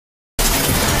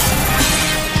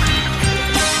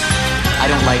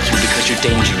like you because you're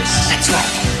dangerous. That's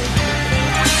right.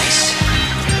 Ice,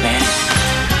 man.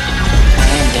 I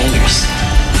am dangerous.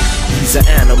 He's an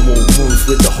animal, moves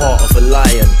with the heart of a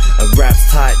lion, and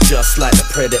raps tight just like the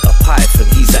predator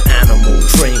python. He's an animal,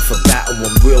 trained for battle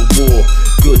and real war,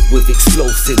 good with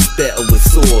explosives, better with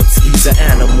swords. He's an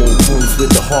animal, moves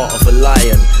with the heart of a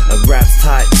lion, and raps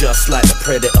tight just like the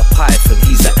predator python.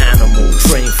 He's an animal,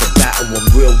 trained for battle and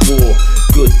real war,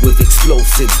 good with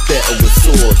explosives, better with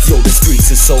swords. Yo, the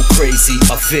streets are so crazy,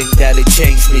 I think that it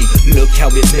changed me. Look how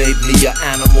it made me an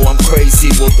animal, I'm crazy.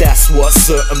 Well, that's what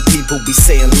certain people be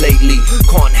saying lately.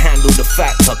 Can't handle the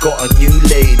fact I got a new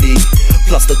lady,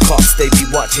 plus the cops they be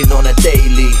watching on a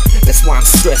daily. That's why I'm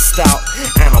stressed out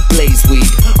and I blaze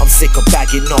weed. I'm sick of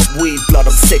bagging up weed,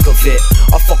 blood, I'm sick of it.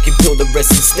 I fucking peel the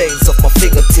resin stains off my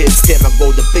fingertips, then I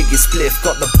roll the biggest spliff,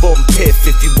 got the bum piff.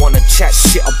 If you wanna chat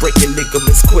shit, I'll break your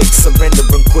ligaments quick. Surrender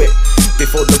and quit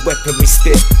before the weaponry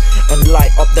spit, and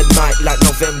light up the night like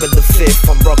November the 5th.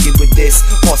 I'm rugged with this,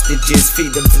 hostages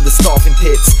feed them to the starving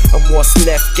pits, and what's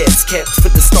left gets kept for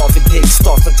the starving pigs.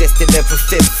 Start digesting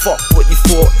everything, fuck what you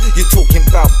thought. You talking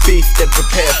about beef, then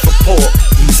prepare for pork.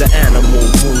 He's an animal,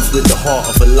 moves with the heart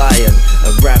of a lion,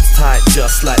 and raps tight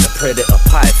just like the predator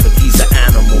python. He's an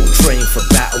animal, trained for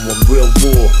battle and real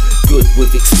war, good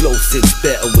with explosives,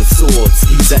 better with swords.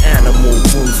 He's an animal,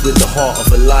 moves with the heart of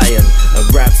a lion, and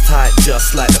raps tight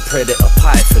just like the predator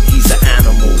python. He's an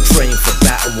animal, trained for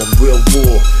battle and real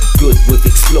war, good with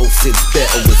explosives,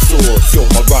 better with swords. Yo,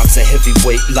 my rhymes are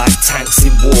heavyweight like tanks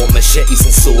in war, machetes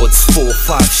and swords,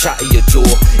 4-5 shatter your jaw.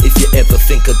 If you ever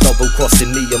think of double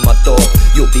crossing me and my dog,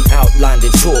 you'll be outlined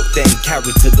in chalk, then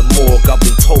carried to the morgue. I've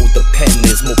been told the pen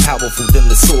is more powerful than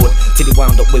the sword, till he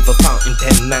wound up with a fountain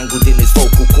pen mangled in his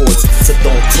vocal cords. So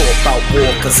don't talk about war,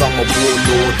 cause I'm a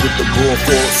warlord with the raw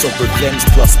thoughts of revenge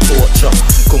plus torture.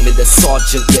 Call me the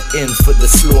sergeant, you're in for the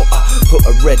slaughter. Put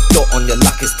a red dot on you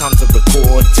like it's time to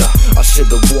record ya. I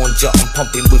should've warned ya, I'm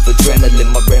pumping with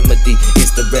adrenaline. My remedy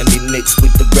is the Remy mixed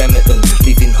with the Remington,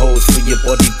 leaving holes through your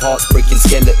body parts, breaking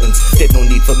skeletons. There's no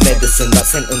need for medicine, like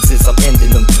sentences, I'm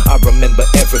ending them. I remember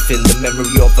everything, the memory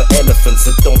of an elephant.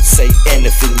 So don't say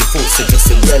anything, your thoughts are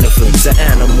just irrelevant. He's an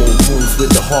animal, moves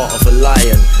with the heart of a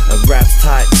lion, and raps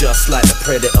tight just like the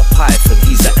predator python.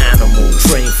 He's an animal,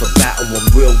 trained for battle and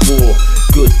real war,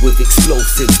 good with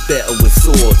explosives, better with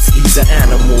swords. He's an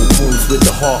animal, moves with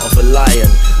the heart of a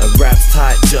lion, and raps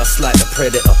tight just like the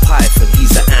predator python.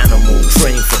 He's an animal,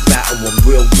 trained for battle and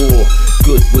real war,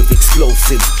 good with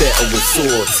explosives, better with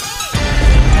swords.